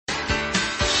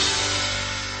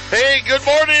Hey, good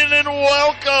morning and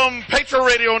welcome. Patriot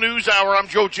Radio News Hour. I'm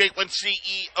Joe Jaquin,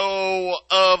 CEO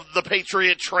of the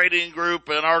Patriot Trading Group,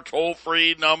 and our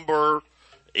toll-free number,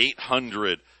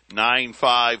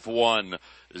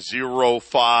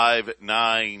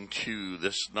 800-951-0592.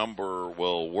 This number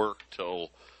will work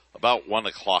till about 1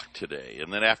 o'clock today.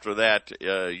 And then after that,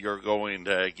 you're going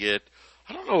to get,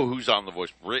 I don't know who's on the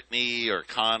voice, Brittany or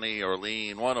Connie or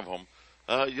Lean, one of them.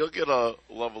 You'll get a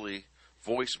lovely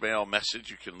voicemail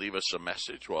message. You can leave us a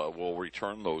message. We'll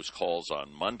return those calls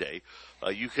on Monday.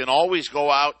 You can always go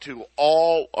out to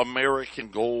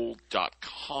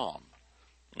allamericangold.com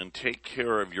and take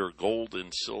care of your gold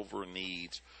and silver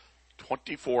needs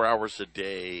 24 hours a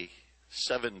day,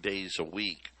 7 days a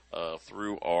week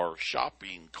through our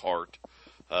shopping cart.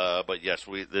 But yes,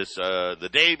 the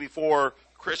day before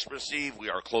Christmas Eve, we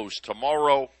are closed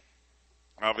tomorrow.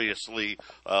 Obviously,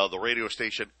 the radio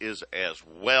station is as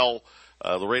well.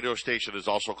 The radio station is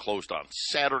also closed on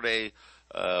Saturday,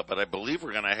 but I believe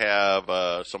we're going to have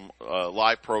some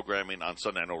live programming on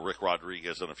Sunday. I know Rick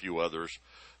Rodriguez and a few others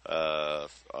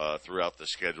throughout the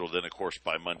schedule. Then, of course,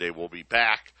 by Monday we'll be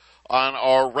back on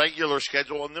our regular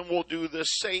schedule, and then we'll do the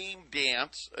same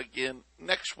dance again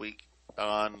next week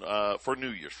for New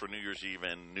Year's Eve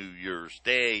and New Year's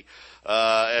Day.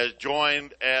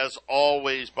 Joined as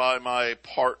always by my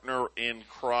partner in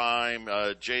crime,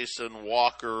 Jason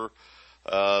Walker,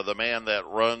 the man that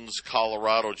runs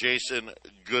Colorado. Jason,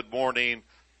 good morning.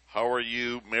 How are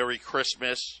you? Merry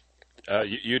Christmas.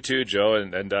 You too, Joe.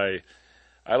 And I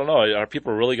don't know. Are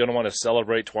people really going to want to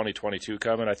celebrate 2022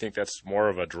 coming? I think that's more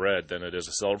of a dread than it is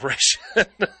a celebration.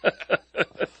 Let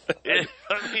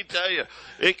me tell you,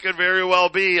 it could very well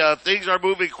be. Things are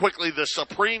moving quickly. The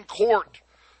Supreme Court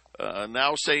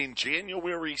now saying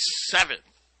January 7th,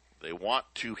 they want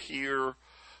to hear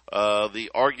the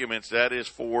arguments, that is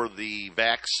for the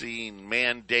vaccine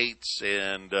mandates,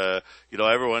 and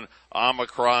everyone,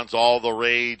 Omicron's all the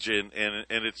rage, and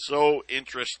it's so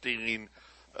interesting,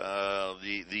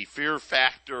 the fear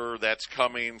factor that's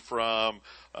coming from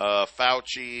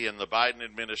Fauci and the Biden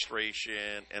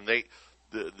administration, and the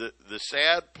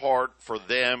sad part for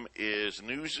them is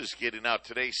news is getting out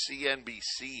today.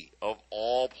 CNBC of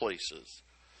all places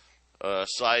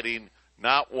citing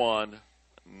not one,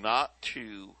 not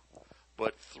two,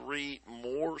 but 3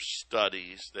 more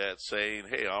studies that saying,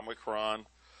 hey, Omicron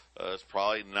is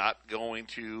probably not going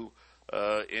to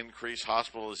increase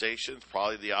hospitalizations,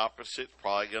 probably the opposite,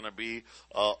 probably going to be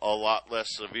a lot less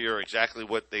severe, exactly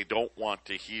what they don't want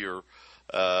to hear.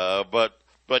 But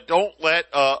don't let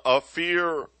a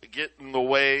fear get in the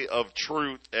way of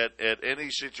truth at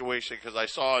any situation, because I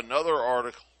saw another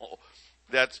article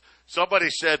that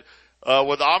somebody said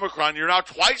with Omicron, you're now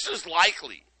twice as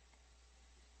likely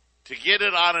to get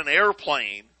it on an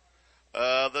airplane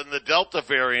than the Delta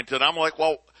variant. And I'm like,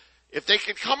 well, if they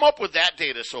could come up with that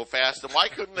data so fast, then why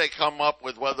couldn't they come up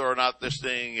with whether or not this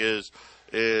thing is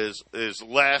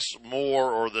less,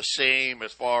 more, or the same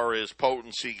as far as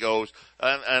potency goes?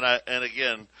 And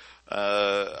again,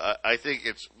 I think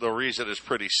the reason is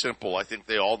pretty simple. I think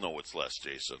they all know it's less,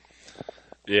 Jason.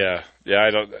 Yeah.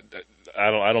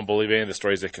 I don't believe any of the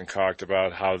stories they concoct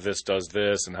about how this does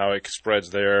this and how it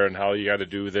spreads there and how you got to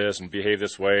do this and behave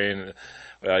this way, and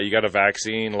you got a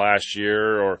vaccine last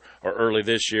year or early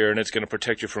this year and it's going to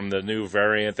protect you from the new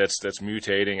variant that's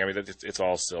mutating. I mean, it's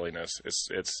all silliness.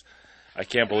 It's I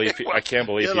can't believe people are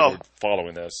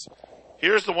following this.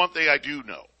 Here's the one thing I do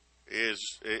know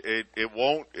is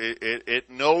it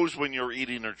knows when you're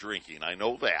eating or drinking. I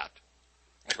know that,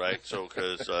 right? So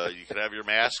because you can have your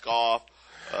mask off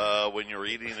when you're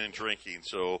eating and drinking.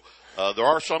 So there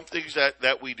are some things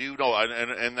that we do know,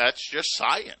 and that's just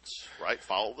science, right?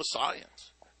 Follow the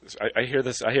science. I hear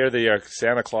this. I hear the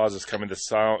Santa Claus is coming to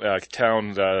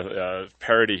town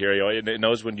parody here. It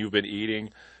knows when you've been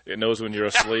eating. It knows when you're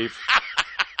asleep.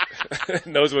 It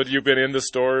knows when you've been in the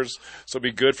stores. So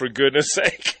be good for goodness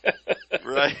sake.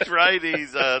 Right.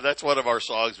 That's one of our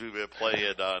songs we've been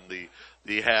playing on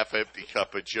the Half Empty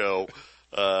Cup of Joe.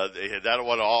 That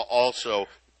one also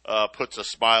puts a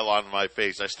smile on my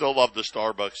face. I still love the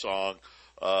Starbucks song.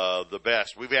 The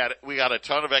best. We got a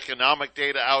ton of economic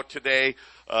data out today.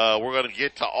 We're going to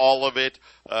get to all of it.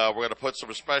 We're going to put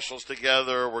some specials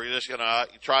together. We're just going to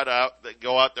try to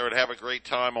go out there and have a great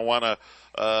time. I want to,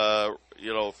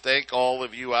 thank all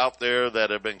of you out there that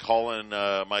have been calling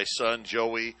my son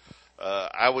Joey.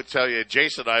 I would tell you,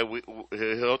 Jason,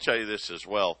 he'll tell you this as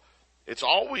well. It's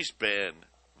always been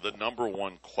the number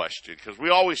one question, because we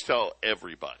always tell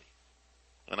everybody,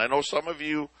 and I know some of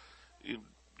you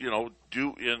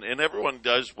do, and everyone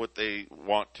does what they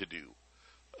want to do.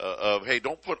 of, hey,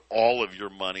 don't put all of your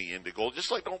money into gold.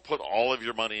 Just like don't put all of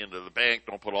your money into the bank,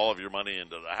 don't put all of your money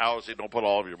into the housing, don't put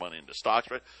all of your money into stocks.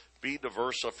 Right? Be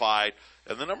diversified.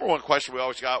 And the number one question we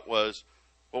always got was,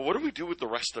 well, what do we do with the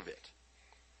rest of it?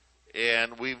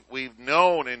 And we've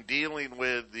known in dealing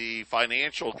with the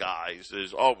financial guys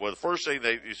is, well, the first thing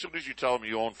as soon as you tell them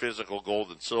you own physical gold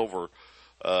and silver,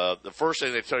 the first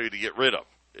thing they tell you to get rid of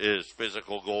is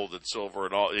physical gold and silver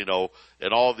and all,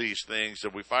 and all these things.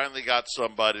 And we finally got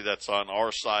somebody that's on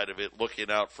our side of it looking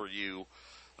out for you.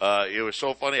 It was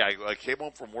so funny. I came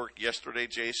home from work yesterday,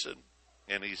 Jason,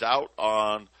 and he's out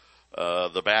on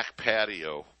the back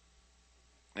patio,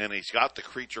 and he's got the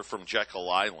Creature from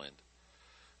Jekyll Island.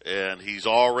 And he's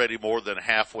already more than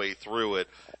halfway through it,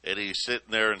 and he's sitting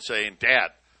there and saying,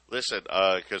 Dad, listen,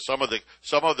 because some of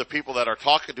the people that are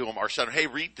talking to him are saying, hey,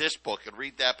 read this book and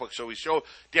read that book. So he showed,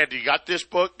 Dad, do you got this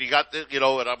book? Do you got this? And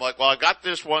I'm like, well, I got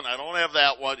this one. I don't have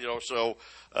that one. So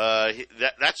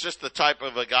that's just the type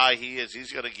of a guy he is.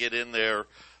 He's going to get in there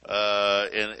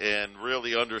and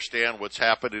really understand what's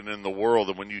happening in the world.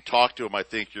 And when you talk to him, I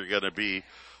think you're going to be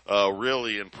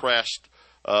really impressed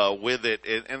with it.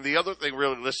 And the other thing,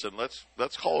 really, listen, let's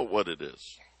call it what it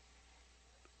is.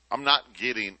 I'm not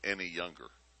getting any younger.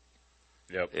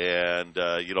 Yep. And,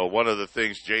 one of the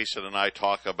things Jason and I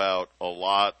talk about a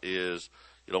lot is,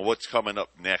 what's coming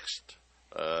up next.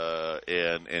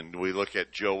 And we look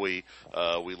at Joey,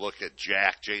 we look at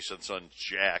Jack, Jason's son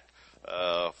Jack,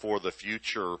 for the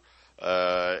future.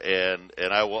 And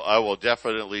I will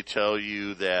definitely tell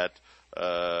you that,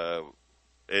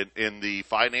 in the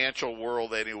financial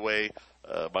world anyway,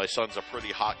 my son's a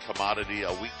pretty hot commodity.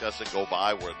 A week doesn't go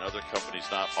by where another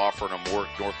company's not offering him work.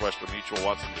 Northwestern Mutual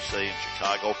wants him to stay in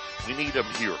Chicago. We need him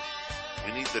here.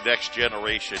 We need the next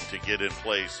generation to get in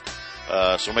place.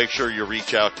 So make sure you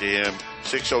reach out to him,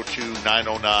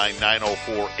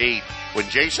 602-909-9048. When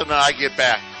Jason and I get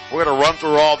back, we're going to run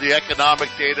through all the economic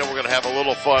data. We're going to have a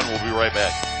little fun. We'll be right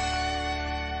back.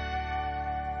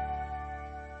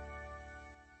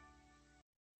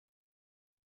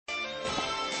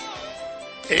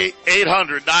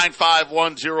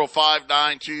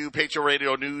 800-951-0592, Patriot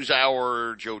Radio News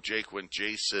Hour, Joe Jaquin,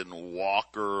 Jason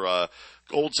Walker.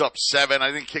 Gold's up 7.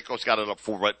 I think Kiko's got it up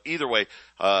 4, but either way,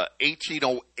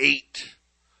 1808.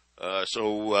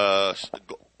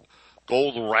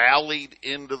 Gold rallied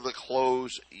into the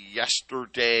close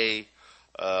yesterday,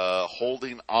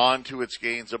 holding on to its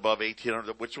gains above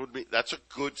 1800, that's a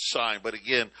good sign. But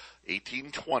again,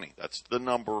 1820, that's the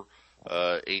number.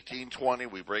 1820,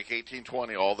 we break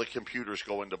 1820, all the computers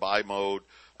go into buy mode,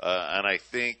 and I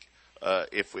think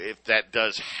if that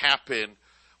does happen,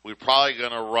 we're probably going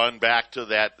to run back to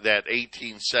that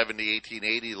 1870,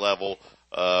 1880 level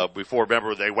before,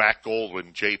 remember, they whacked gold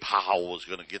when Jay Powell was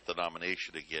going to get the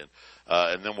nomination again,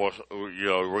 and then we're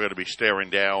going to be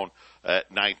staring down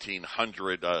at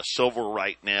 1900. Silver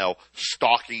right now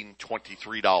stalking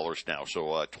 $23 now,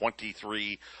 so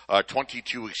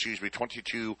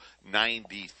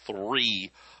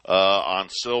 22.93 on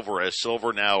silver, as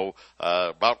silver now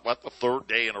about the third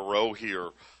day in a row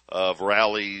here of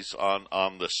rallies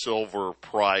on the silver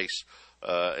price,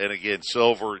 and again,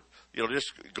 silver,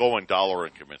 just go in dollar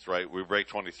increments, right? We break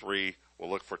 23. We'll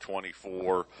look for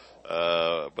 24,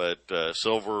 but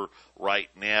silver right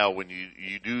now, when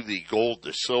you do the gold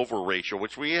to silver ratio,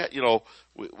 which we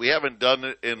haven't done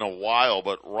it in a while,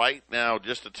 but right now,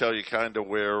 just to tell you kind of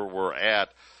where we're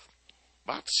at,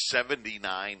 about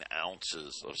 79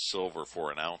 ounces of silver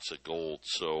for an ounce of gold.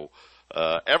 So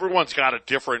everyone's got a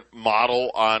different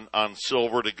model on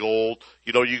silver to gold.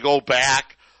 You go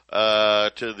back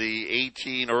to the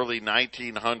early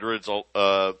 1900s.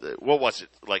 What was it,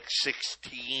 like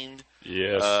 16?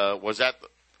 Yes. Was that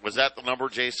the number,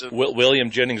 Jason? William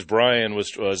Jennings Bryan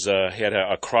had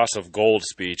a cross of gold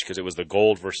speech because it was the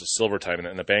gold versus silver time,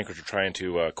 and the bankers were trying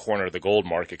to corner the gold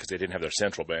market because they didn't have their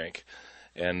central bank.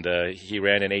 And he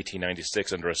ran in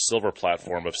 1896 under a silver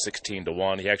platform of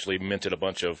 16-1. He actually minted a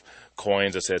bunch of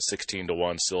coins that said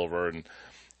 16-1 silver,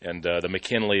 and the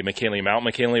Mount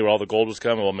McKinley, where all the gold was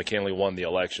coming, well, McKinley won the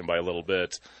election by a little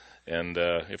bit. And,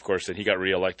 of course, then he got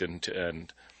reelected in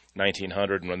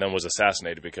 1900 and then was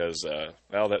assassinated because, there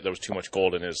was too much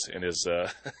gold in his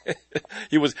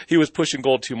he was pushing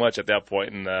gold too much at that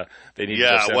point, and they needed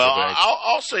their central bank.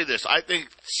 I'll say this. I think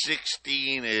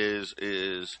 16 is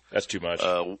that's too much.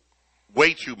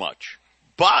 Way too much.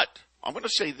 But I'm going to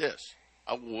say this.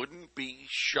 I wouldn't be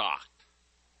shocked.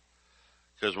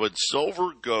 Because when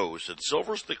silver goes, and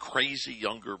silver's the crazy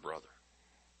younger brother,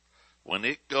 when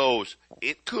it goes,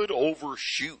 it could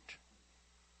overshoot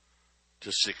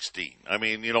to 16. I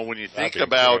mean, when you think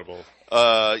about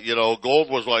Gold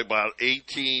was like about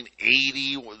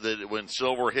 1880 when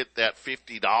silver hit that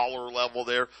 $50 level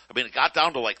there. I mean, it got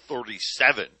down to like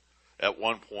 37 at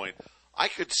one point. I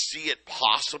could see it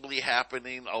possibly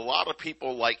happening. A lot of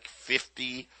people like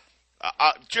 50.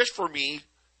 Just for me,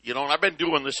 and I've been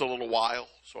doing this a little while,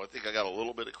 so I think I got a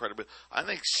little bit of credibility. I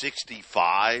think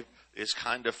 65 is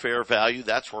kind of fair value.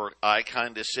 That's where I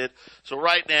kind of sit. So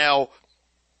right now,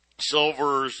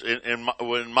 silver's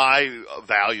in my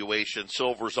valuation,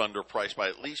 silver's underpriced by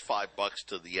at least $5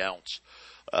 to the ounce.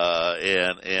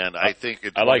 And I think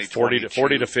I like 40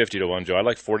 to 50 to 1, Joe. I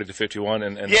like 40 to 51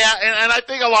 and I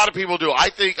think a lot of people do. I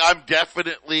think I'm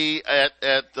definitely at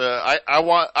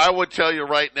I would tell you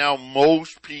right now,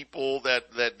 most people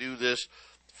that do this,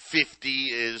 50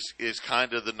 is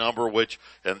kind of the number, which,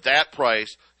 and that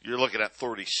price, you're looking at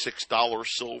 $36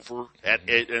 silver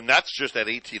and that's just at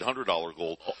 $1,800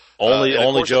 gold.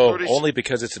 Only Joe, only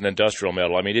because it's an industrial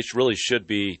metal. I mean, it really should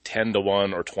be 10 to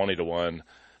 1 or 20 to 1.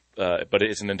 But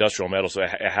it's an industrial metal, so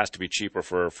it has to be cheaper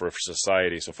for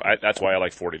society. So that's why I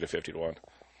like 40 to 50 to 1.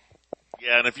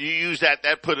 Yeah, and if you use that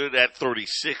put it at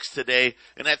 36 today.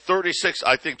 And at 36,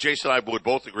 I think Jason and I would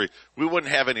both agree, we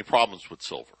wouldn't have any problems with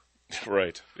silver.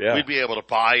 Right, yeah. We'd be able to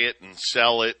buy it and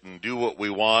sell it and do what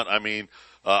we want. I mean,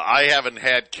 I haven't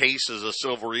had cases of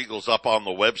Silver Eagles up on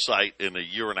the website in a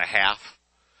year and a half.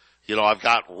 I've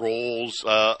got rolls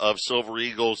of Silver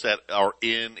Eagles that are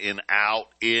in and out.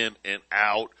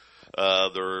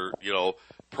 They're,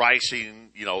 pricing,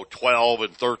 $12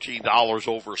 and $13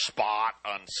 over spot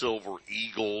on Silver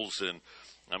Eagles. And,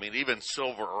 I mean, even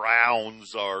silver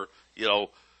rounds are, $5,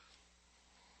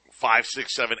 $6,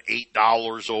 $7,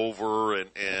 $8 over.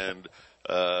 And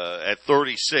at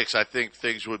 36, I think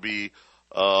things would be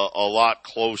a lot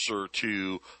closer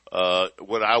to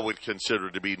what I would consider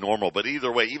to be normal. But either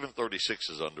way, even 36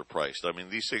 is underpriced. I mean,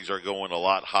 these things are going a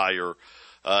lot higher.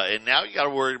 And now you got to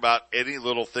worry about any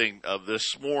little thing.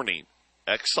 This morning,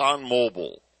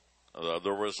 ExxonMobil,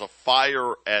 there was a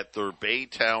fire at their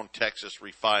Baytown, Texas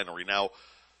refinery. Now,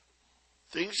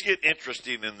 things get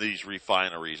interesting in these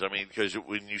refineries. I mean, because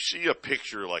when you see a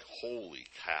picture like, holy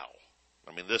cow,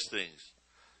 I mean, this thing's,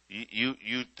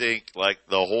 you think like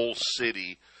the whole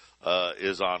city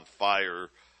is on fire.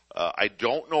 I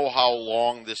don't know how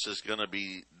long this is going to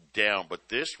be down, but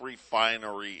this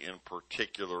refinery in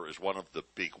particular is one of the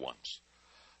big ones.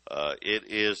 It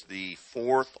is the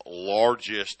fourth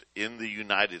largest in the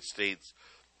United States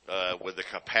with a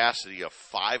capacity of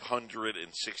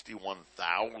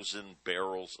 561,000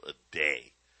 barrels a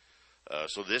day.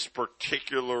 So this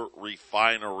particular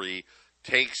refinery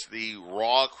takes the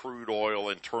raw crude oil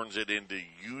and turns it into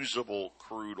usable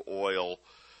crude oil.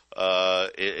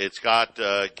 It's got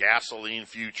gasoline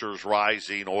futures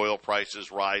rising, oil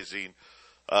prices rising.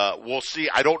 We'll see.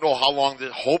 I don't know how long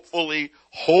this. Hopefully,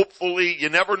 you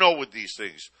never know with these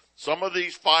things. Some of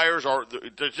these fires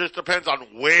it just depends on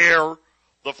where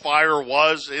the fire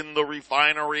was in the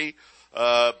refinery.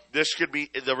 The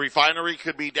refinery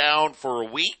could be down for a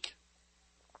week.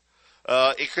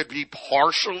 It could be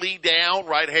partially down,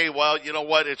 right? Hey, well, you know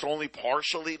what? It's only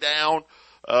partially down.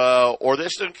 Or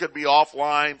this thing could be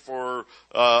offline for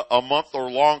a month or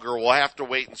longer. We'll have to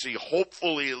wait and see.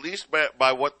 Hopefully, at least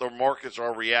by what the markets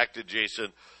are reacted,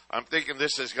 Jason, I'm thinking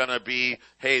this is going to be,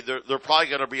 hey, they're probably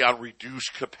going to be on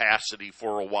reduced capacity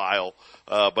for a while,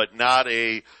 but not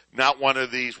one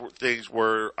of these things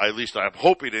where, at least I'm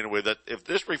hoping anyway, that if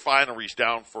this refinery's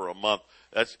down for a month,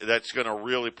 that's going to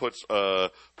really put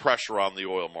pressure on the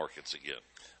oil markets again.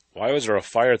 Why was there a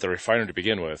fire at the refinery to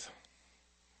begin with?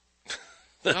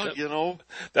 Well,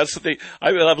 that's the thing.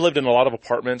 I've lived in a lot of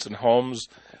apartments and homes,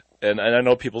 and I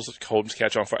know people's homes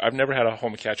catch on fire. I've never had a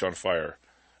home catch on fire,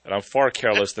 and I'm far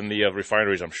careless than the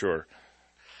refineries, I'm sure.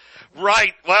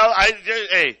 Right. Well,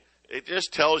 it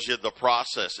just tells you the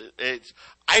process.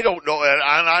 I don't know, and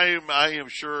I am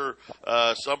sure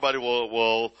somebody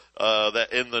will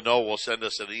that in the know will send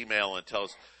us an email and tell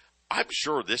us. I'm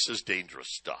sure this is dangerous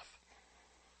stuff.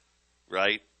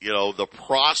 Right? The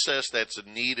process that's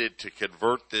needed to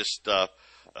convert this stuff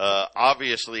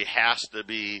obviously has to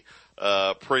be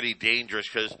pretty dangerous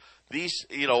because these,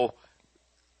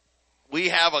 we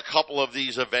have a couple of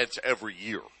these events every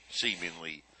year,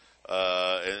 seemingly.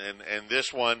 And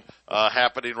this one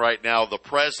happening right now. The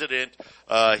president,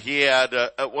 he had,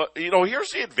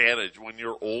 here's the advantage when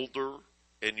you're older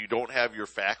and you don't have your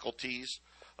faculties.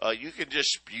 You can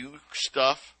just spew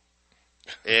stuff.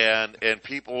 And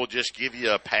people will just give you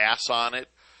a pass on it.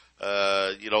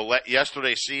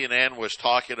 Yesterday CNN was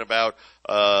talking about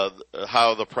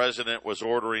how the president was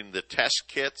ordering the test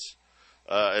kits,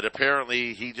 and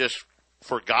apparently he just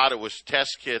forgot it was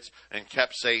test kits and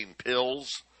kept saying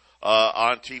pills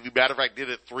on TV. Matter of fact, did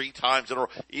it 3 times in a row.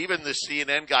 Even the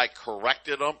CNN guy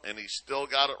corrected him, and he still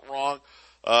got it wrong.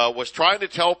 Was trying to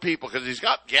tell people, because he's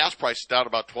got gas prices down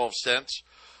about 12 cents,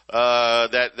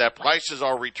 that prices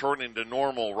are returning to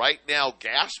normal. Right now,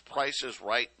 gas prices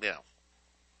right now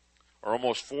are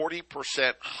almost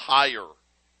 40% higher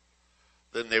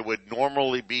than they would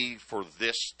normally be for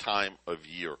this time of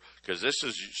year, because this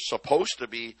is supposed to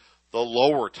be the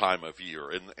lower time of year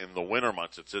in the winter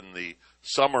months. It's in the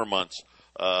summer months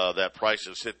that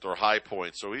prices hit their high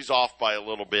point. So he's off by a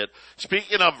little bit.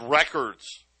 Speaking of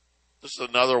records, this is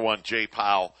another one, Jay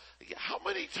Powell. How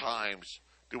many times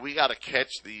do we got to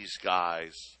catch these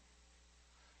guys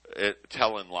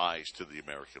telling lies to the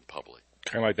American public?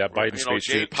 Kind of like that Biden speech.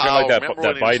 Jay Kind Powell, of like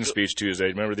that Biden speech Tuesday.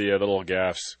 Remember the little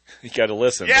gaffes? You got to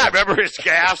listen. Yeah, remember his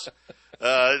gaffes?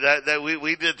 That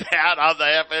we did that on the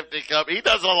F50 Cup. He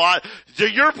does a lot. To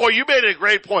your point, you made a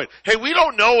great point. Hey, we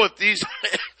don't know if these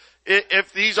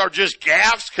if these are just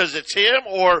gaffes because it's him,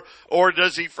 or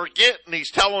does he forget and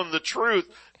he's telling the truth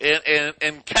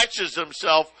and catches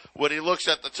himself when he looks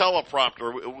at the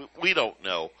teleprompter. We don't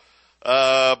know.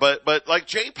 But like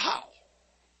Jay Powell,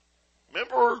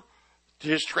 remember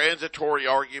his transitory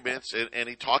arguments, and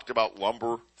he talked about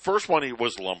lumber. First one, he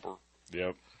was lumber.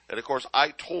 Yep. And, of course,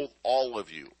 I told all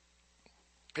of you,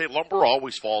 hey, lumber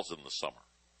always falls in the summer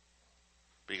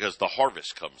because the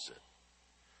harvest comes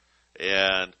in.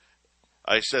 And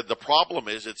I said the problem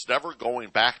is it's never going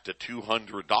back to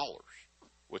 $200,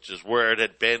 which is where it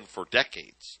had been for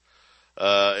decades.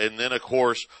 And then, of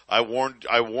course, I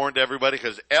warned everybody,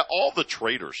 because all the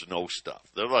traders know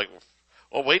stuff. They're like,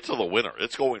 well, wait till the winter.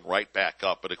 It's going right back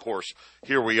up. And, of course,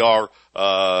 here we are,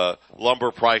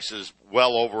 lumber prices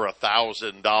well over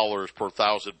 $1,000 per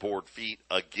 1,000 board feet,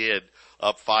 again,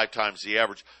 up 5 times the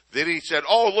average. Then he said,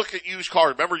 oh, look at used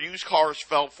cars. Remember, used cars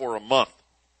fell for a month.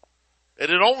 And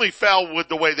it only fell with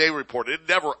the way they reported. It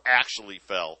never actually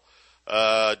fell.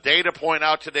 Data point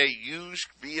out today, used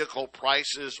vehicle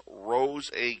prices rose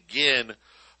again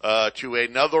to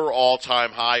another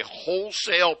all-time high.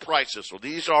 Wholesale prices, so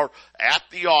these are at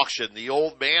the auction, the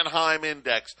old Manheim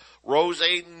Index, rose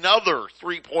another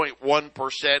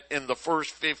 3.1% in the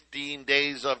first 15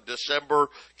 days of December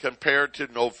compared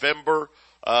to November.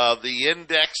 The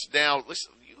index now,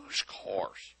 listen, used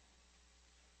cars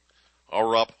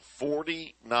are up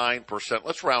 49%.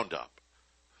 Let's round up.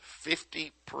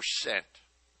 50%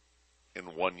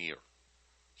 in 1 year.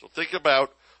 So think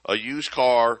about a used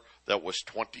car that was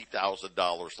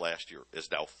 $20,000 last year is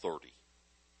now $30,000.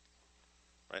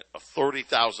 Right? A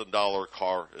 $30,000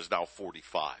 car is now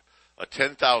 $45,000. A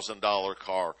 $10,000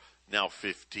 car now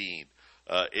 $15,000.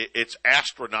 It's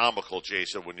astronomical,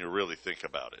 Jason, when you really think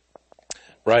about it.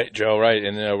 Right, Joe. Right,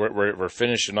 and we're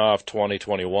finishing off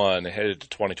 2021, headed to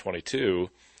 2022,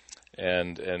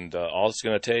 and all it's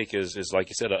going to take is like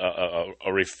you said, a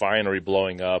refinery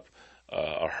blowing up,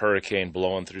 a hurricane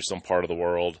blowing through some part of the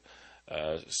world,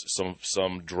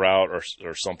 some drought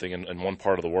or something in one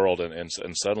part of the world, and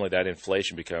suddenly that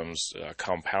inflation becomes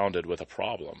compounded with a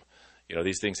problem. You know,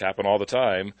 these things happen all the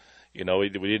time. You know,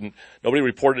 nobody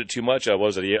reported it too much.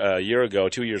 Was it a year ago,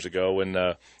 2 years ago, when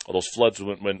all those floods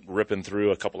went ripping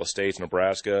through a couple of states,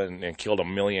 Nebraska, and killed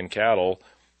 1 million cattle.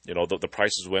 You know, the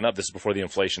prices went up. This is before the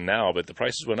inflation now, but the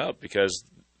prices went up because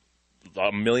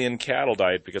 1 million cattle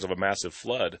died because of a massive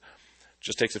flood.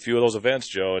 Just takes a few of those events,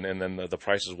 Joe, and then the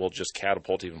prices will just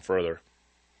catapult even further.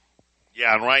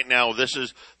 Yeah, and right now this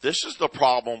is the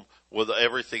problem with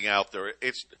everything out there.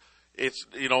 It's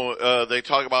you know, they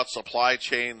talk about supply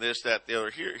chain, this, that, the other.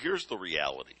 Here's the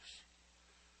realities.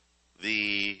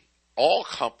 All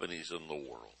companies in the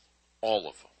world, all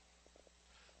of them,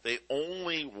 they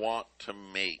only want to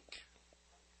make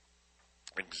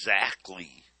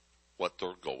exactly what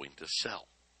they're going to sell.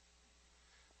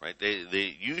 Right?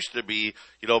 They used to be,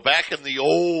 you know, back in the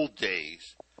old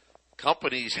days,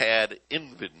 companies had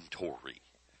inventory.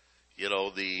 You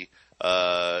know,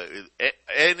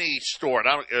 any store,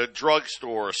 a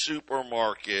drugstore, a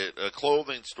supermarket, a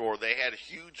clothing store, they had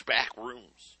huge back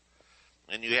rooms.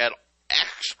 And you had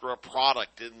extra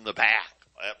product in the back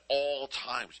at all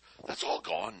times. That's all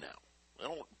gone now. They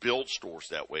don't build stores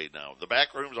that way now. The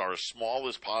back rooms are as small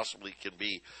as possibly can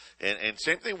be. And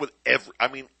same thing with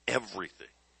everything.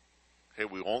 Hey,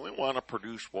 we only want to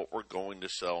produce what we're going to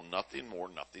sell, nothing more,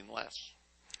 nothing less.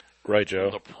 Right,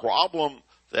 Joe. The problem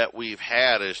that we've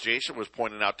had, as Jason was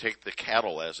pointing out, take the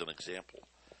cattle as an example.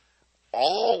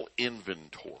 All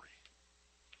inventory,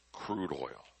 crude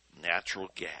oil, natural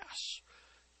gas,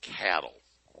 cattle,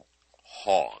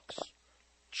 hogs,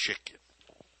 chicken,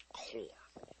 corn,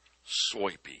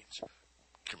 soybeans,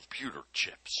 computer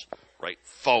chips, right?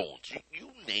 Phones, you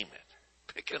name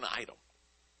it. Pick an item.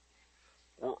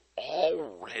 We're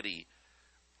already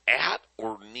at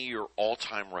or near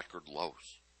all-time record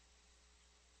lows.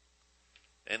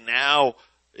 And now,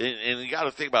 and you got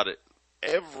to think about it,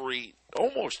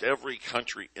 almost every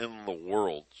country in the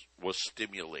world was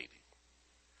stimulating.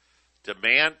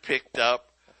 Demand picked up.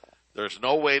 There's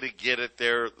no way to get it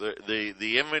there.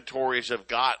 The inventories have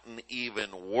gotten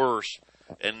even worse.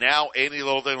 And now any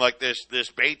little thing like this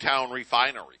Baytown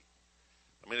refinery.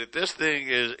 I mean, if this thing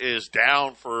is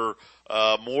down for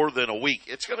more than a week,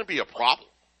 it's going to be a problem.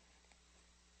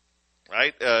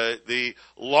 Right? The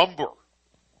lumber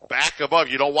back above.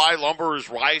 You know why lumber is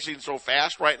rising so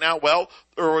fast right now? Well,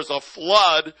 there was a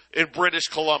flood in British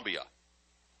Columbia.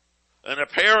 And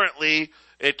apparently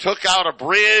it took out a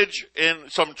bridge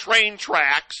and some train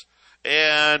tracks,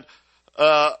 and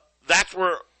that's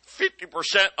where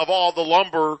 50% of all the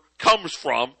lumber comes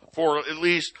from, for at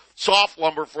least soft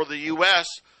lumber for the U.S.,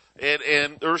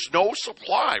 and there's no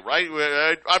supply, right?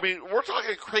 I mean, we're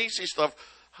talking crazy stuff.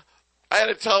 I had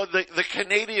to tell the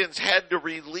Canadians had to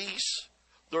release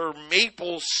their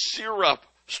maple syrup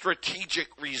strategic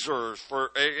reserves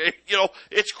for,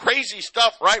 it's crazy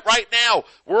stuff, right? Right now,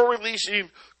 we're releasing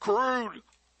crude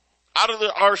out of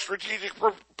our strategic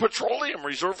petroleum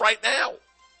reserve right now.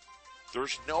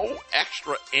 There's no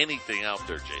extra anything out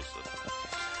there, Jason.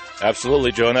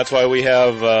 Absolutely, Joe, and that's why we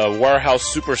have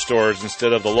warehouse superstores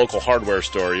instead of the local hardware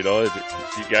store. You know, you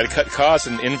got to cut costs,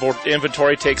 and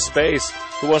inventory takes space.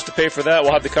 Who wants to pay for that?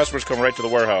 We'll have the customers come right to the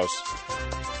warehouse.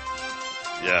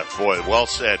 Yeah, boy, well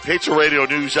said. Patriot Radio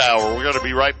News Hour. We're going to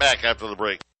be right back after the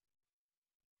break.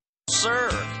 Sir,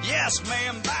 yes,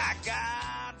 ma'am, by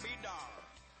God be darned.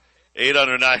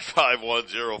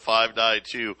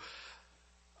 800-951-0592.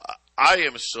 I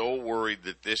am so worried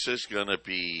that this is going to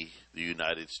be the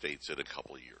United States in a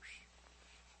couple of years.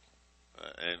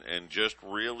 And just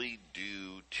really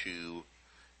due to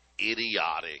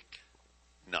idiotic,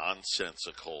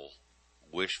 nonsensical,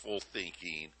 wishful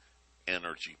thinking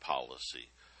energy policy.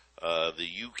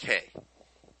 The UK,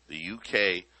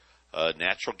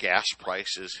 natural gas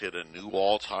prices hit a new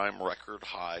all-time record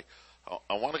high.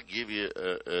 I want to give you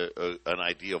an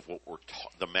idea of what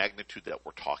the magnitude that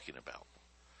we're talking about.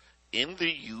 In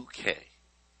the UK,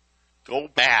 go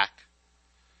back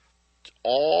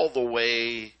all the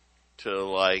way to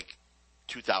like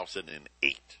 2008,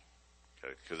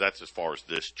 okay? Because that's as far as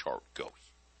this chart goes.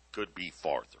 Could be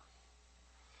farther.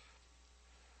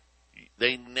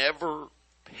 They never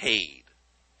paid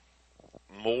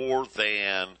more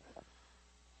than,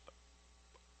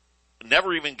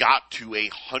 never even got to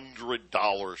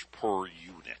 $100 per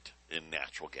unit in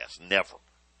natural gas. Never.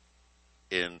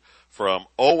 From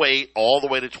 2008 all the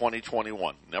way to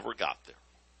 2021, never got there.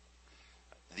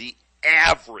 The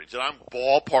average, and I'm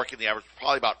ballparking the average,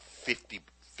 probably about $50.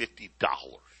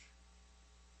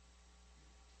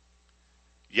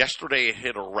 Yesterday it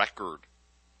hit a record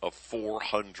of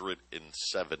 $470.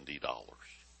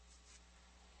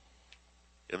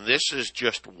 And this is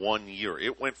just 1 year.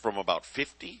 It went from about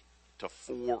 50 to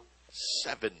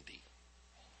 470.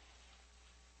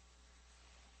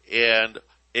 And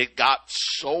it got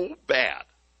so bad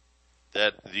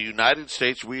that the United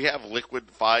States, we have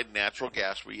liquefied natural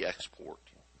gas we export.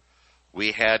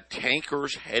 We had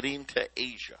tankers heading to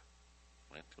Asia.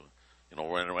 And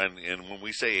when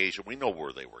we say Asia, we know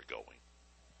where they were going.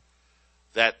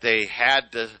 That they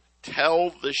had to tell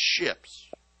the ships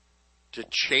to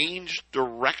change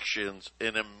directions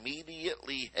and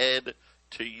immediately head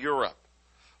to Europe.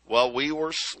 While we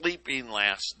were sleeping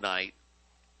last night,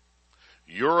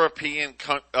 European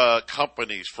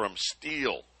companies from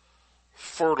steel,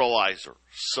 fertilizer,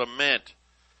 cement,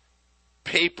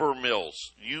 paper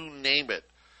mills, you name it,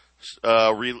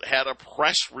 had a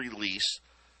press release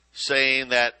saying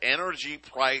that energy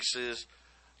prices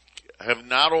have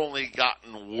not only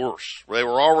gotten worse, they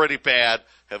were already bad,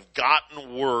 have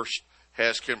gotten worse,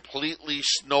 has completely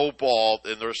snowballed,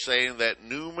 and they're saying that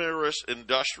numerous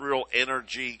industrial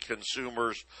energy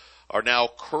consumers are now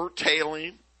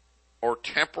curtailing or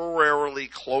temporarily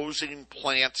closing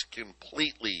plants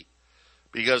completely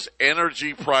because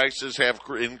energy prices have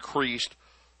increased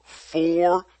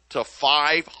 400 to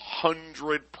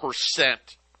 500%,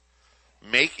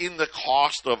 making the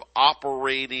cost of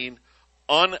operating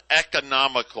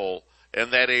uneconomical,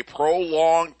 and that a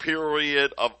prolonged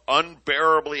period of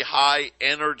unbearably high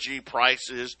energy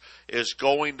prices is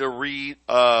going to lead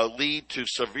to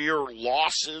severe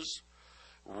losses,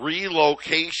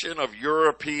 relocation of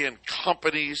European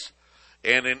companies,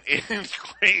 and an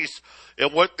increase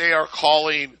in what they are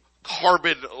calling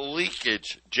carbon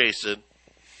leakage, Jason.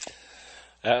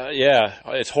 Yeah,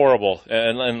 it's horrible.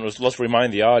 And let's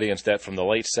remind the audience that from the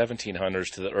late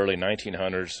 1700s to the early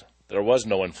 1900s, there was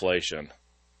no inflation.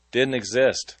 Didn't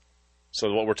exist.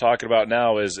 So what we're talking about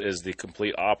now is the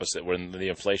complete opposite, when the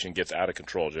inflation gets out of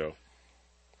control, Joe.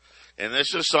 And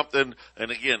this is something,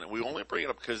 and again, we only bring it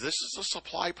up because this is a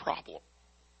supply problem.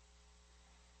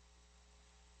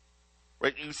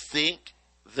 Right? You think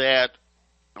that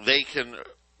they can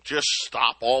just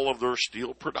stop all of their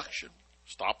steel production,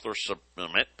 stop their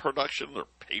cement production, their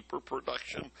paper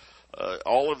production,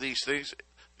 all of these things.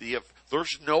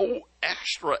 There's no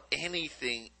extra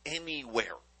anything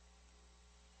anywhere.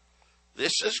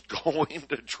 This is going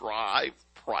to drive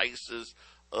prices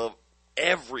of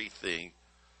everything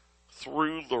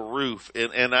through the roof,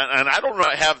 and I don't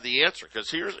have the answer, because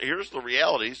here's the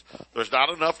realities. There's not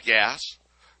enough gas,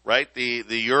 right? The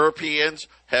Europeans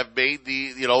have made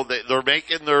they're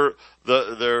making their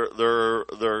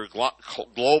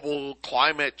global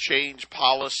climate change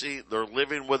policy. They're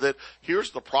living with it.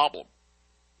 Here's the problem.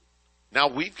 Now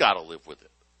we've got to live with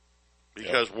it,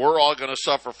 because we're all going to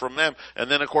suffer from them. And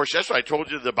then, of course, that's what I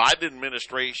told you, the Biden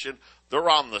administration, they're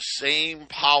on the same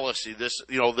policy, this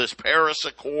Paris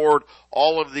Accord,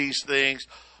 all of these things.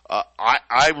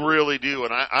 I really do.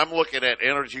 And I'm looking at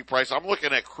energy price. I'm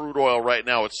looking at crude oil right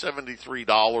now. It's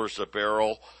 $73 a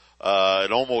barrel,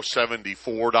 and almost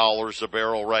 $74 a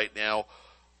barrel right now.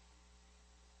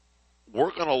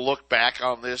 We're going to look back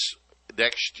on this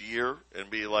next year and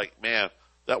be like, man,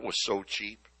 that was so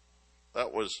cheap.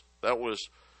 That was,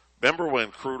 remember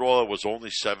when crude oil was only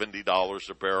 $70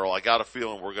 a barrel? I got a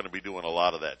feeling we're going to be doing a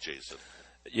lot of that, Jason.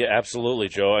 Yeah, absolutely,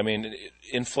 Joe. I mean,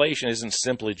 inflation isn't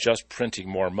simply just printing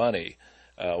more money.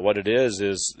 What it is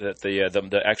that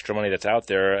the extra money that's out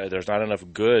there, there's not enough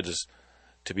goods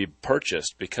to be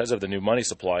purchased because of the new money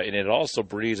supply. And it also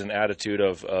breeds an attitude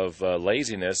of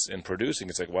laziness in producing.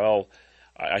 It's like, well,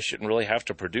 I shouldn't really have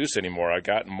to produce anymore. I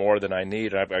got more than I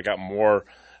need. I got more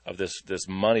of this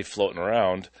money floating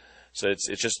around. So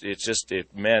it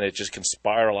just can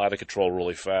spiral out of control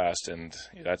really fast, and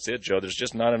that's it, Joe. There's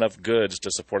just not enough goods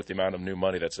to support the amount of new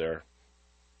money that's there.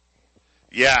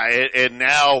 Yeah, and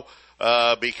now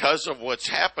because of what's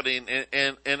happening,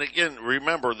 and again,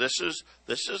 remember, this is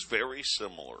very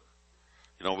similar.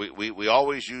 We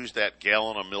always use that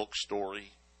gallon of milk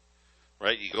story,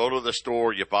 right? You go to the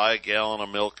store, you buy a gallon of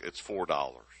milk, it's $4.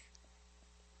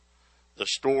 The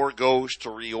store goes to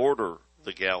reorder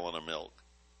the gallon of milk.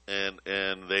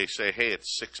 And they say, hey,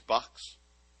 it's $6.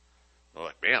 They're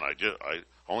like, man, I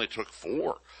only took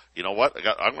 4. You know what?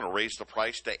 I'm going to raise the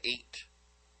price to 8.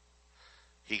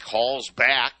 He calls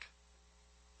back,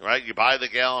 right? You buy the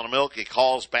gallon of milk. He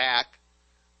calls back,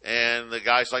 and the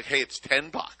guy's like, hey, it's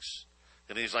 $10.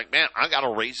 And he's like, man, I got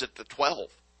to raise it to 12.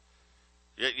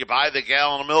 You buy the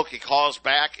gallon of milk. He calls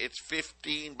back. It's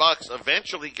 $15.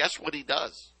 Eventually, guess what he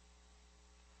does?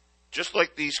 Just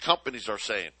like these companies are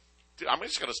saying, I'm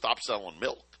just going to stop selling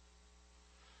milk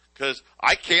because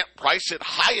I can't price it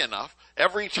high enough.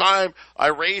 Every time I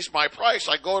raise my price,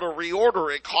 I go to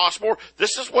reorder, it costs more.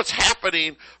 This is what's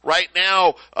happening right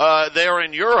now there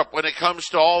in Europe when it comes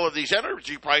to all of these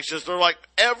energy prices. They're like,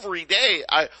 every day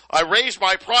I raise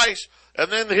my price,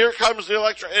 and then here comes the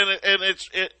electric,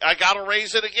 and I got to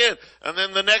raise it again. And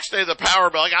then the next day, the power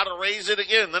bill, I got to raise it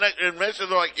again. And they're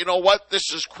like, you know what?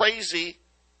 This is crazy.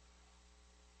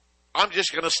 I'm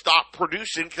just going to stop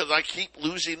producing because I keep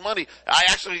losing money. I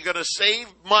actually going to save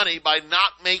money by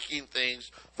not making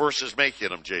things versus making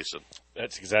them, Jason.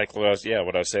 That's exactly what I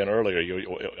was saying earlier.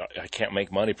 I can't make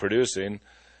money producing.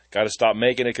 Got to stop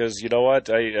making it because, you know what?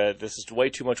 This is way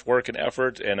too much work and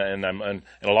effort, and in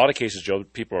a lot of cases, Joe,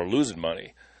 people are losing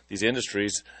money. These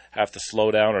industries have to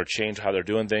slow down or change how they're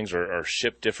doing things or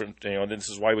ship different. This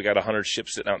is why we got 100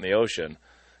 ships sitting out in the ocean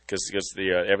because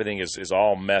everything is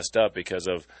all messed up because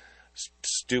of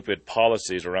stupid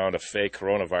policies around a fake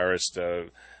coronavirus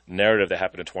narrative that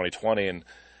happened in 2020, and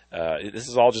this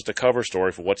is all just a cover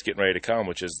story for what's getting ready to come,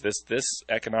 which is this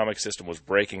economic system was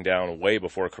breaking down way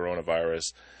before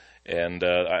coronavirus, and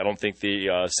I don't think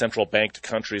the central banked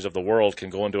countries of the world can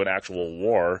go into an actual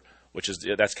war,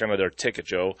 that's kind of their ticket,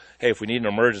 Joe. Hey, if we need an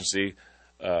emergency,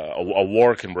 a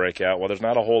war can break out. Well, there's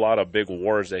not a whole lot of big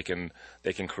wars they can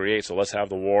create, so let's have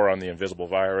the war on the invisible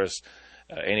virus.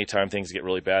 Anytime things get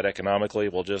really bad economically,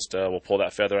 we'll pull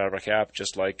that feather out of our cap,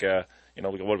 just like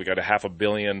we got 500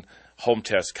 million home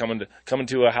tests coming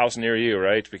to a house near you,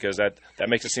 right? Because that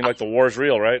makes it seem like the war is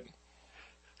real, right?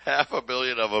 500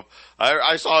 million of them.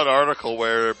 I saw an article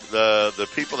where the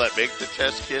people that make the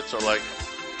test kits are like,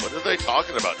 what are they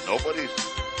talking about? Nobody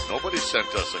sent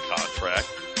us a contract.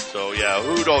 So yeah,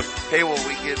 who knows? Hey, when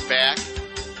we get back,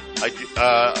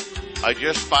 I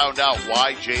just found out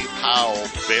why Jay Powell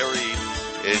buried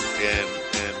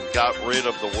and got rid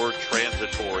of the word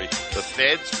transitory. The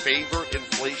Fed's favorite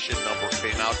inflation number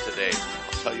came out today.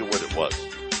 I'll tell you what it was.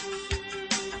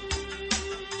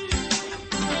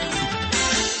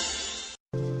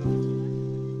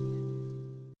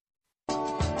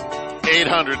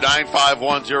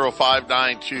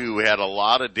 $800-951-0592. We had a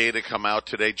lot of data come out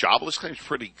today. Jobless claims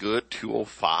pretty good,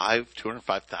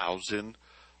 205,000.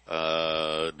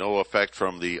 No effect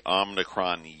from the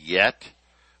Omicron yet.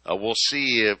 We'll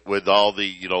see if with all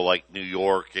the, like New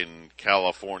York and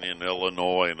California and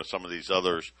Illinois and some of these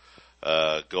others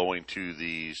going to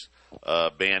these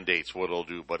mandates, what it'll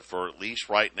do. But for at least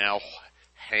right now,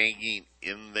 hanging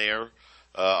in there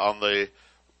on the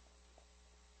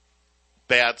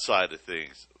bad side of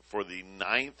things for the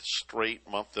 9th straight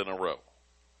month in a row.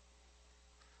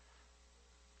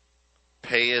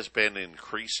 Pay has been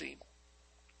increasing.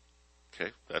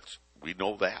 Okay, we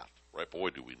know that, right? Boy,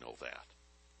 do we know that.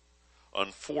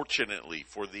 Unfortunately,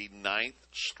 for the 9th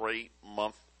straight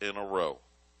month in a row,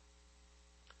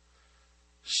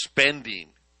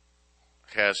 spending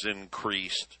has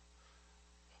increased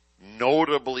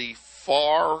notably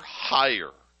far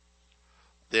higher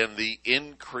than the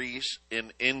increase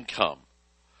in income.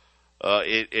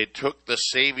 It took the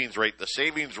savings rate. The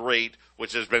savings rate,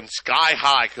 which has been sky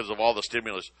high because of all the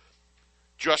stimulus,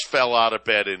 just fell out of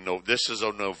bed. This is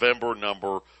a November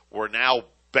number. We're now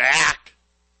back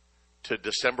to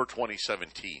December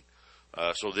 2017.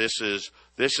 So this is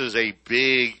a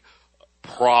big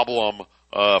problem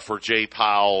for Jay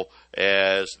Powell,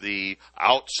 as the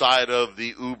outside of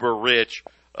the uber rich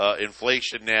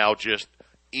inflation now just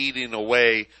eating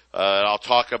away. I'll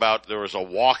talk about, there was a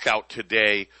walkout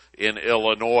today in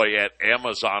Illinois at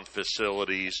Amazon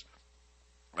facilities.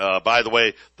 By the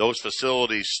way, those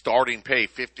facilities starting pay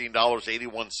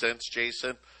 $15.81,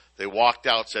 Jason. They walked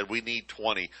out, said, we need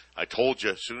 20. I told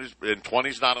you, and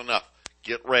 20's not enough.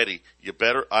 Get ready.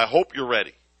 I hope you're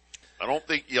ready. I don't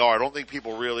think you are. I don't think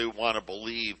people really want to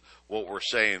believe what we're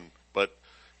saying, but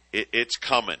it's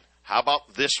coming. How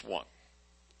about this one?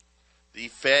 The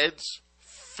Fed's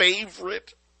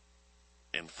favorite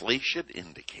inflation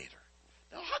indicator.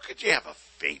 Now, how could you have a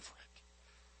favorite?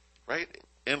 Right?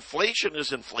 Inflation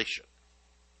is inflation.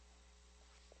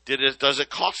 Does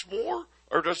it cost more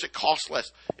or does it cost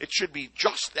less? It should be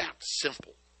just that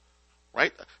simple.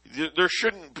 Right? There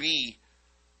shouldn't be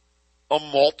a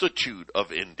multitude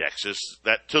of indexes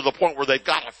that to the point where they've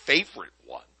got a favorite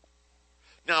one.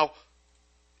 Now,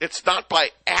 it's not by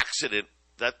accident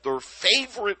that their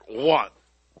favorite one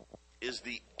is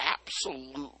the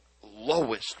absolute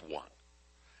lowest one.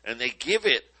 And they give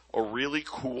it a really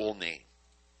cool name.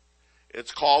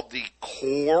 It's called the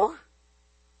Core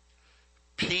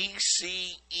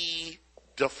PCE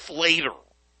Deflator.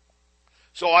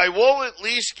 So I will at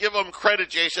least give them credit,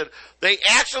 Jason. They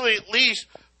actually at least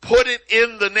put it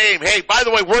in the name. Hey, by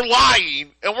the way, we're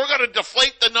lying, and we're going to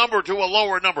deflate the number to a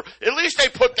lower number. At least they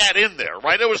put that in there,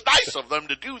 right? It was nice of them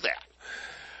to do that.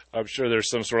 I'm sure there's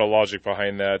some sort of logic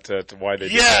behind that to why they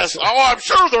did Yes. that. Oh, I'm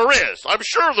sure there is. I'm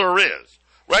sure there is.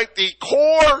 Right? The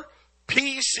Core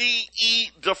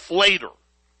PCE Deflator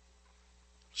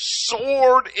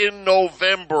soared in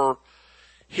November,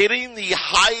 hitting the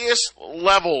highest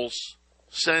levels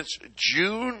since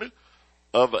June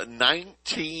of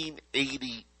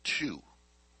 1982.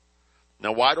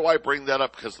 Now, why do I bring that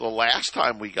up? Because the last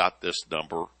time we got this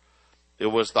number, it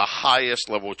was the highest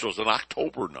level, which was an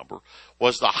October number,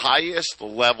 was the highest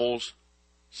levels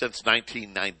since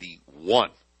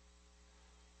 1991.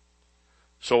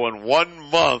 So in 1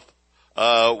 month,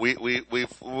 we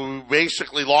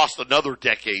basically lost another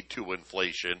decade to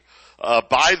inflation.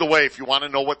 By the way, if you want to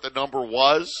know what the number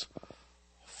was,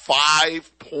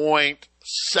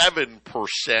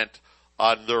 5.7%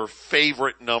 on their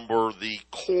favorite number, the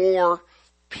Core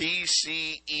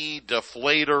PCE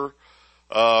Deflator.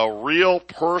 Real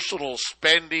personal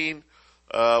spending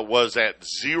was at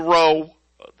 0.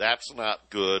 That's not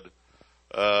good.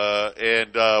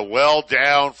 And well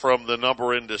down from the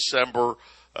number in December.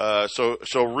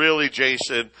 So really,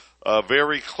 Jason,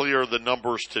 very clear the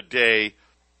numbers today.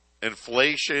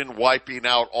 Inflation wiping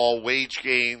out all wage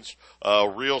gains.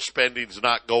 Real spending's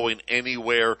not going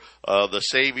anywhere. The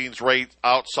savings rate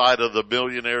outside of the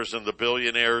millionaires and the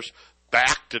billionaires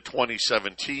back to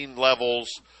 2017 levels.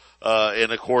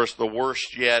 And of course, the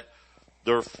worst yet,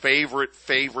 their favorite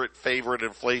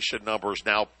inflation numbers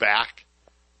now back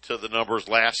to the numbers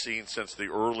last seen since the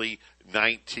early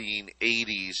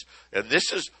 1980s. And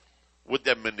this is with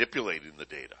them manipulating the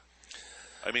data.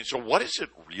 I mean, so what is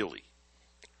it really?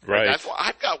 Right. That's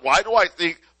why why do I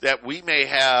think that we may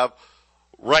have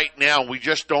right now. We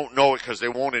just don't know it because they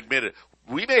won't admit it.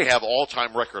 We may have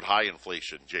all-time record high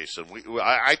inflation, Jason.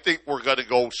 I think we're going to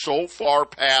go so far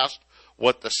past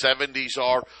what the 70s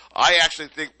are. I actually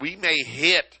think we may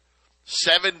hit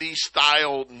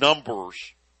 70s-style numbers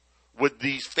with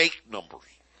these fake numbers.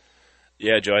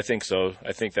 Yeah, Joe, I think so.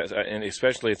 I think that, and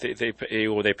especially if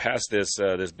they pass this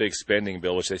big spending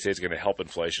bill, which they say is going to help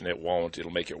inflation, it won't.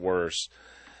 It'll make it worse.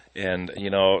 And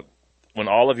when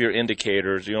all of your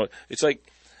indicators, it's like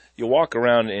you walk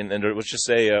around and let's just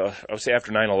say, I would say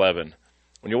after 9/11,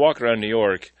 when you walk around New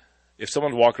York, if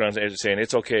someone walks around saying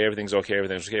it's okay, everything's okay,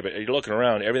 but you're looking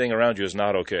around, everything around you is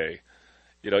not okay.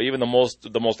 Even the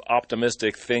most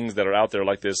optimistic things that are out there,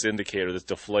 like this indicator, this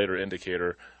deflator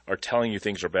indicator, are telling you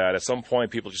things are bad. At some point,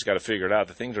 people just got to figure it out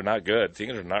that things are not good,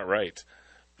 things are not right.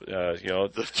 The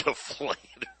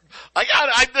deflator. I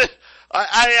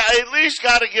at least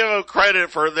got to give them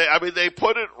credit for they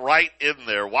put it right in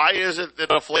there. Why isn't the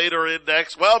deflator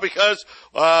index? Well, because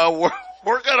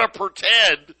we're going to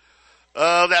pretend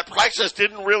that prices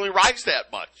didn't really rise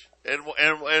that much, and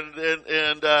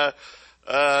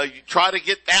you try to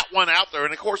get that one out there.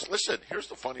 And of course, listen, here's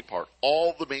the funny part: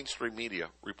 all the mainstream media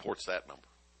reports that number.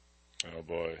 Oh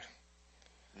boy.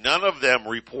 None of them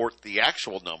report the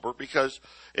actual number because,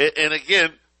 and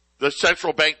again, the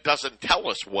central bank doesn't tell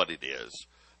us what it is.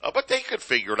 But they could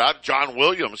figure it out. John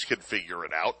Williams could figure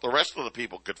it out. The rest of the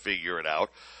people could figure it out.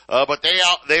 But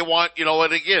they want,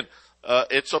 and again,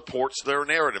 it supports their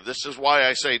narrative. This is why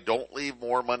I say don't leave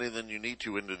more money than you need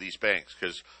to into these banks.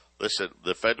 Because, listen,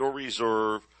 the Federal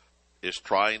Reserve is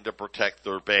trying to protect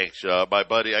their banks. My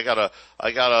buddy, I got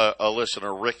a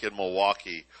listener, Rick in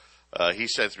Milwaukee. He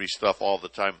sends me stuff all the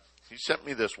time. He sent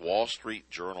me this Wall Street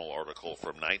Journal article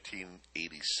from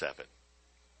 1987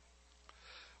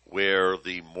 where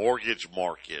the mortgage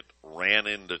market ran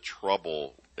into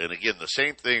trouble. And again, the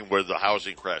same thing where the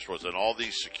housing crash was, and all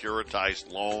these securitized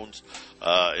loans,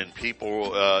 and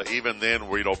people, even then,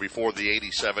 before the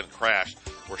 87 crash,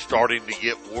 were starting to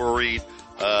get worried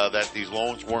that these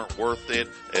loans weren't worth it,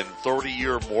 and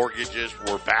 30-year mortgages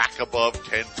were back above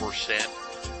 10%.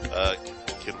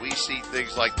 Can we see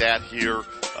things like that here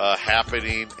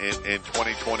happening in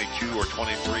 2022 or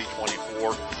 23,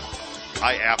 24?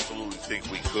 I absolutely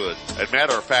think we could. As a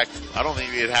matter of fact, I don't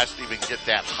think it has to even get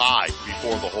that high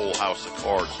before the whole house of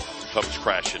cards comes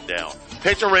crashing down.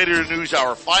 Patriot Radio News,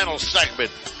 our final segment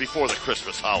before the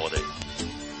Christmas holiday.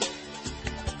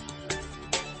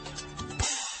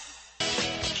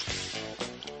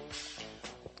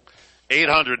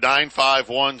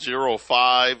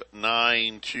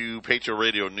 (800-951-0592) Patriot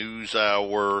Radio News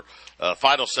Hour.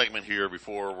 Final segment here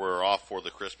before we're off for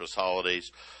the Christmas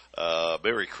holidays.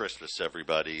 Merry Christmas,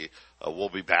 everybody. We'll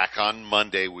be back on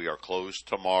Monday. We are closed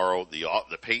tomorrow.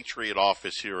 The Patriot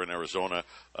office here in Arizona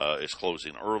is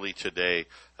closing early today,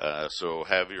 so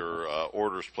have your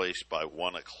orders placed by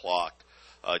 1 o'clock.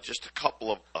 Just a couple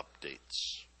of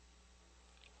updates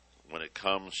when it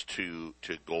comes to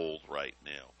gold right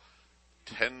now.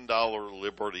 $10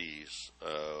 Liberties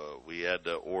we had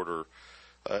to order,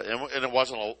 and it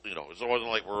wasn't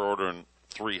like we're ordering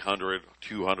 300,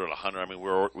 200, 100. I mean,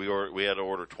 we had to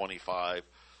order 25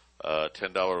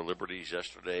 $10 Liberties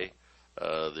yesterday.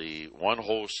 The one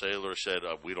wholesaler said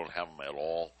we don't have them at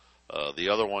all. The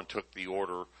other one took the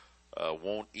order,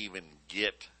 won't even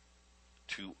get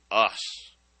to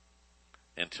us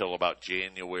until about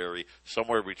January,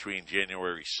 somewhere between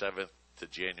January 7th to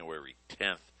January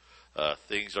 10th.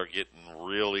 Things are getting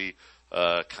really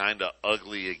kind of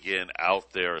ugly again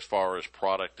out there as far as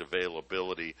product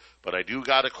availability. But I do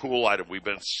got a cool item. We've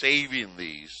been saving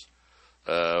these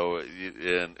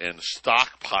and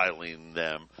stockpiling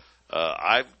them.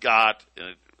 I've got,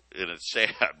 and it's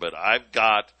sad, but I've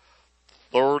got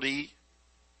 $35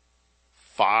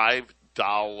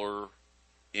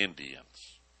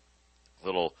 Indians.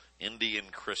 Little Indian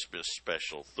Christmas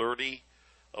special. 30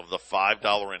 of the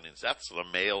 $5 Indians. That's the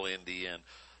male Indian.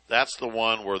 That's the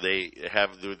one where they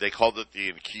called it the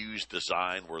infused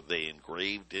design, where they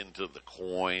engraved into the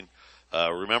coin.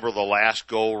 Remember the last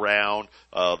go round,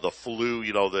 the flu,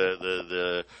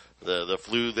 the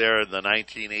flu there, the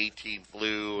 1918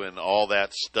 flu and all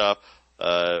that stuff.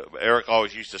 Eric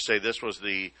always used to say this was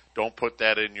the don't put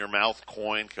that in your mouth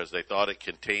coin because they thought it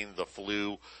contained the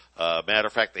flu. Matter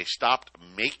of fact, they stopped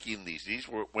making these. These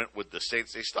went with the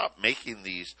Saints. They stopped making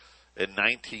these in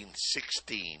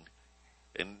 1916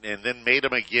 and then made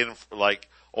them again for like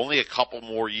only a couple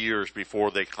more years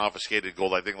before they confiscated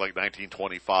gold. I think like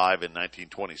 1925 and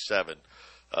 1927.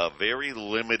 Very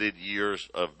limited years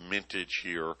of mintage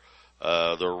here.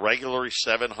 They're regularly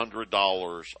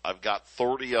 $700. I've got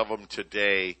 30 of them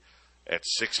today at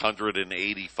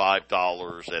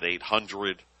 $685 at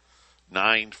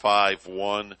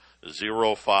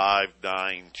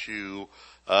 800-951-0592.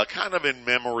 Kind of in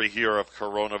memory here of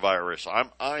coronavirus.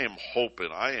 I am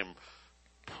hoping, I am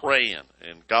praying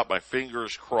and got my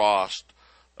fingers crossed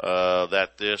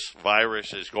that this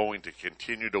virus is going to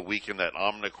continue to weaken, that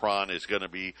Omicron is going to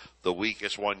be the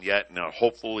weakest one yet. Now,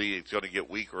 hopefully it's going to get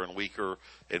weaker and weaker,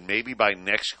 and maybe by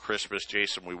next Christmas,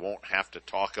 Jason, we won't have to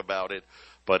talk about it.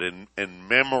 But in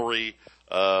memory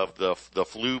of the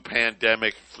flu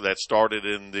pandemic that started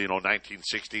in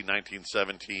 1916,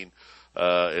 1917,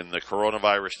 and the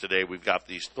coronavirus today, we've got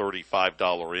these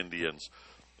 $35 Indians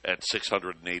at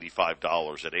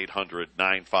 $685 at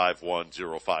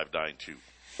 800-951-0592.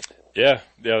 Yeah,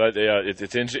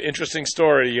 it's an interesting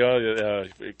story.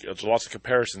 There's lots of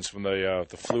comparisons from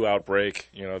the flu outbreak,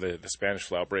 the Spanish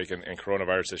flu outbreak and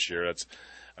coronavirus this year.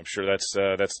 I'm sure that's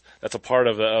a part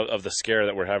of the scare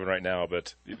that we're having right now.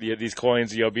 But these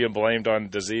coins, being blamed on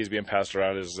disease being passed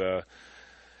around is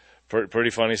pretty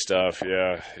funny stuff.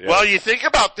 Yeah. Well, you think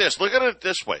about this. Look at it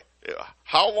this way: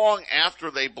 how long after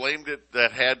they blamed it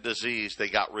that had disease, they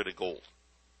got rid of gold?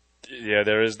 Yeah,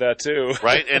 there is that too.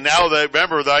 Right? And now they're big,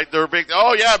 remember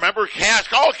cash?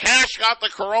 Oh, cash got the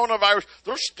coronavirus.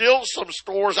 There's still some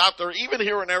stores out there, even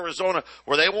here in Arizona,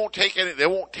 where they won't take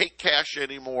cash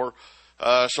anymore.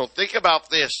 So think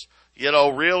about this.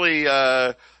 Really,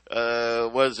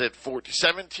 was it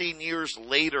 17 years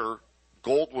later,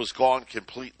 gold was gone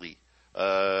completely.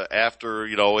 After,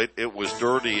 it was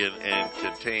dirty and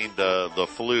contained the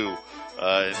flu.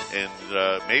 And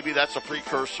maybe that's a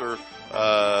precursor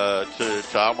to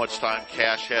how much time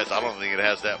cash has. I don't think it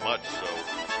has that much.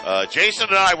 So, Jason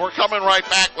and I, we're coming right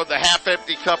back with the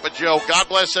half-empty cup of Joe. God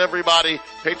bless everybody.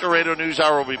 Patriot Radio News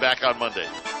Hour will be back on Monday.